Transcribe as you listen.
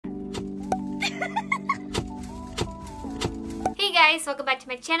guys, welcome back to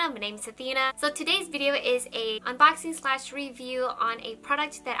my channel. My name is Athena. So today's video is a unboxing slash review on a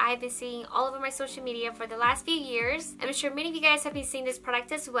product that I've been seeing all over my social media for the last few years. I'm sure many of you guys have been seeing this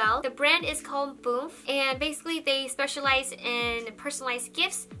product as well. The brand is called Boomf, and basically they specialize in personalized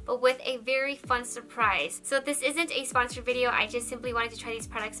gifts but with a very fun surprise. So this isn't a sponsored video, I just simply wanted to try these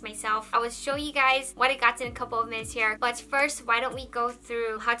products myself. I will show you guys what I got in a couple of minutes here, but first why don't we go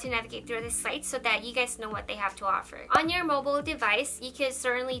through how to navigate through this site so that you guys know what they have to offer. On your mobile device, you can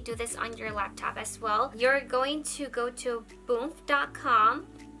certainly do this on your laptop as well. You're going to go to boomf.com.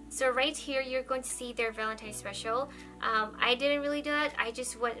 So right here, you're going to see their Valentine's special. I didn't really do that. I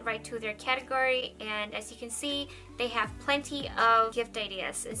just went right to their category, and as you can see, they have plenty of gift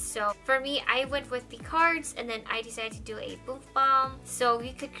ideas. And so for me, I went with the cards, and then I decided to do a Boomf bomb. So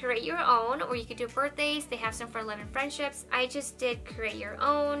you could create your own, or you could do birthdays. They have some for 11 friendships. I just did create your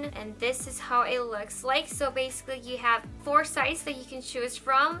own, and this is how it looks like. So basically, you have 4 sizes that you can choose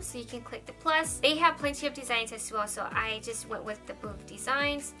from. So you can click the plus. They have plenty of designs as well, so I just went with the Boomf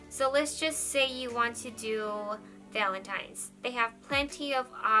designs. So let's just say you want to do Valentine's. They have plenty of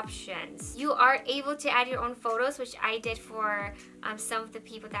options. You are able to add your own photos, which I did for some of the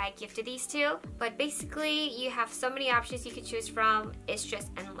people that I gifted these to. But basically, you have so many options you can choose from. It's just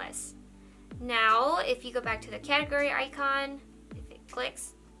endless. Now, if you go back to the category icon, if it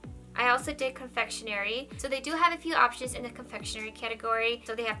clicks, I also did confectionery. So they do have a few options in the confectionery category.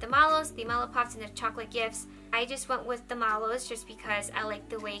 So they have the mallows, the mallow pops, and the chocolate gifts. I just went with the mallows just because I like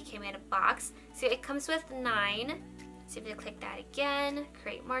the way it came in a box. So it comes with 9. Simply click that again,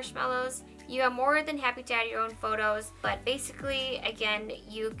 create marshmallows. You are more than happy to add your own photos, but basically, again,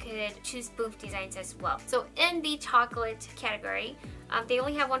 you could choose Boomf designs as well. So in the chocolate category, they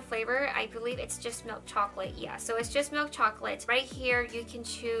only have one flavor. I believe it's just milk chocolate. Yeah, so it's just milk chocolate. Right here, you can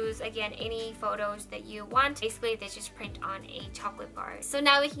choose, again, any photos that you want. Basically, they just print on a chocolate bar. So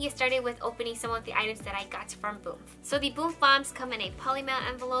now we can get started with opening some of the items that I got from Boomf. So the Boomf bombs come in a polymail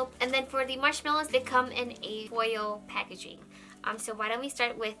envelope, and then for the marshmallows, they come in a foil packaging. So why don't we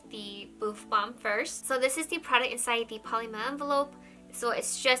start with the Boomf bomb first. So this is the product inside the polymail envelope. So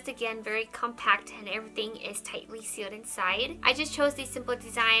it's just, again, very compact and everything is tightly sealed inside. I just chose the simple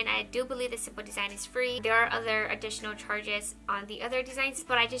design. I do believe the simple design is free. There are other additional charges on the other designs,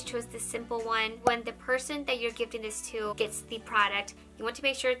 but I just chose the simple one. When the person that you're gifting this to gets the product, you want to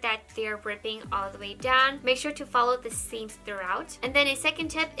make sure that they're ripping all the way down. Make sure to follow the seams throughout. And then a second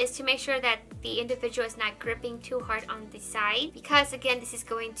tip is to make sure that the individual is not gripping too hard on the side, because again, this is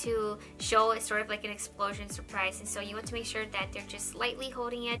going to show it's sort of like an explosion surprise, and so you want to make sure that they're just lightly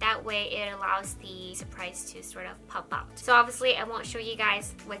holding it. That way it allows the surprise to sort of pop out. So obviously I won't show you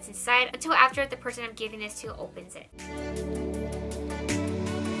guys what's inside until after the person I'm giving this to opens it.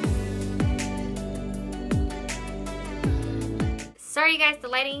 Sorry guys, the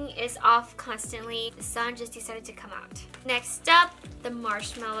lighting is off constantly. The sun just decided to come out. Next up, the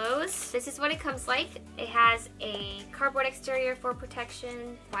marshmallows. This is what it comes like. It has a cardboard exterior for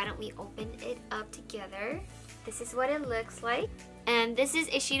protection. Why don't we open it up together? This is what it looks like. And this is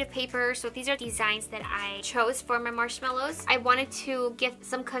a sheet of paper, so these are designs that I chose for my marshmallows. I wanted to gift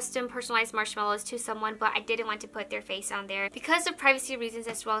some custom personalized marshmallows to someone, but I didn't want to put their face on there because of privacy reasons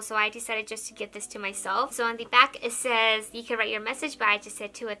as well, so I decided just to give this to myself. So on the back it says you can write your message, but I just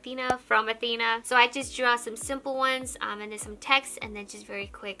said to Athena, from Athena. So I just drew out some simple ones, and then some text, and then just very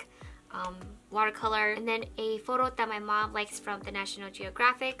quick watercolor, and then a photo that my mom likes from the National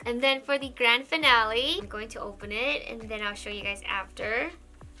Geographic. And then for the grand finale, I'm going to open it and then I'll show you guys after.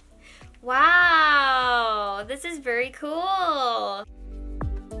 Wow, this is very cool.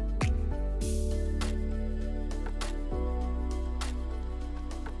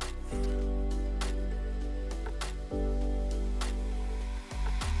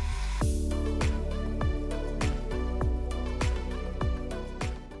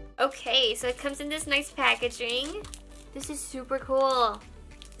 Okay, so it comes in this nice packaging. This is super cool.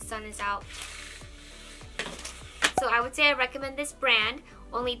 The sun is out. So I would say I recommend this brand.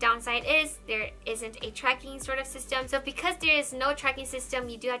 Only downside is there isn't a tracking sort of system. So because there is no tracking system,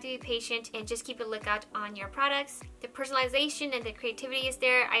 you do have to be patient and just keep a lookout on your products. The personalization and the creativity is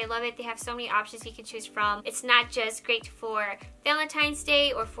there. I love it. They have so many options you can choose from. It's not just great for Valentine's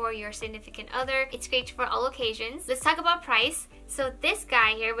Day or for your significant other. It's great for all occasions. Let's talk about price. So this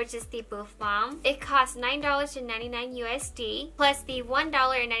guy here, which is the Boomf bomb, it costs $9.99 USD plus the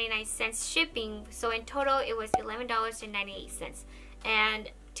 $1.99 shipping. So in total, it was $11.98. And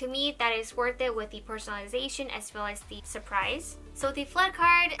to me, that is worth it with the personalization as well as the surprise. So the flood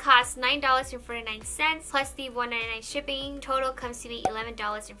card costs $9.49 plus the $1.99 shipping. Total comes to be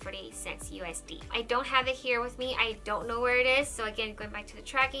 $11.48 USD. I don't have it here with me. I don't know where it is. So again, going back to the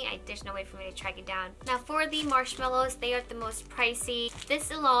tracking, there's no way for me to track it down. Now for the marshmallows, they are the most pricey. This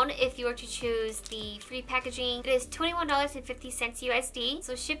alone, if you were to choose the free packaging, it is $21.50 USD.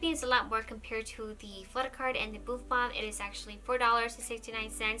 So shipping is a lot more compared to the flutter card and the Boomf bomb. It is actually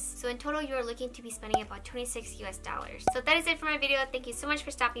 $4.69. So in total, you're looking to be spending about $26 US. So that is it for my video. Thank you so much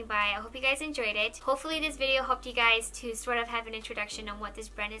for stopping by. I hope you guys enjoyed it. Hopefully this video helped you guys to sort of have an introduction on what this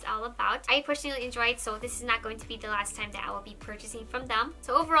brand is all about. I personally enjoyed, so this is not going to be the last time that I will be purchasing from them.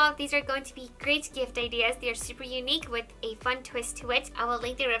 So overall, these are going to be great gift ideas. They are super unique with a fun twist to it. I will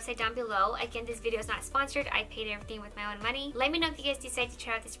link their website down below. Again, this video is not sponsored. I paid everything with my own money. Let me know if you guys decide to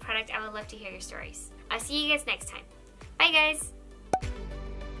try out this product. I would love to hear your stories. I'll see you guys next time. Bye guys!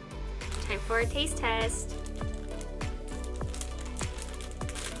 Time for a taste test.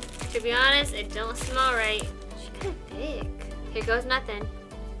 To be honest, it don't smell right. She's kind of thick. Here goes nothing.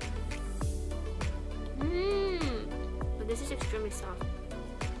 But this is extremely soft.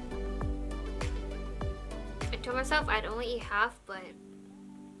 I told myself I'd only eat half, but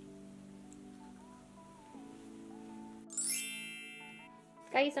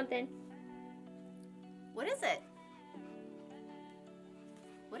got you something. What is it?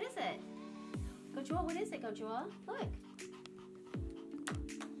 What is it? Gojua, what is it, Gojua? Look.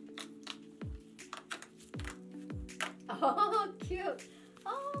 Oh, cute.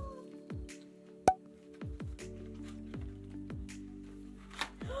 Oh.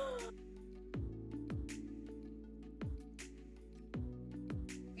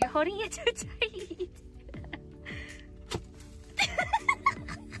 You're holding it too tight.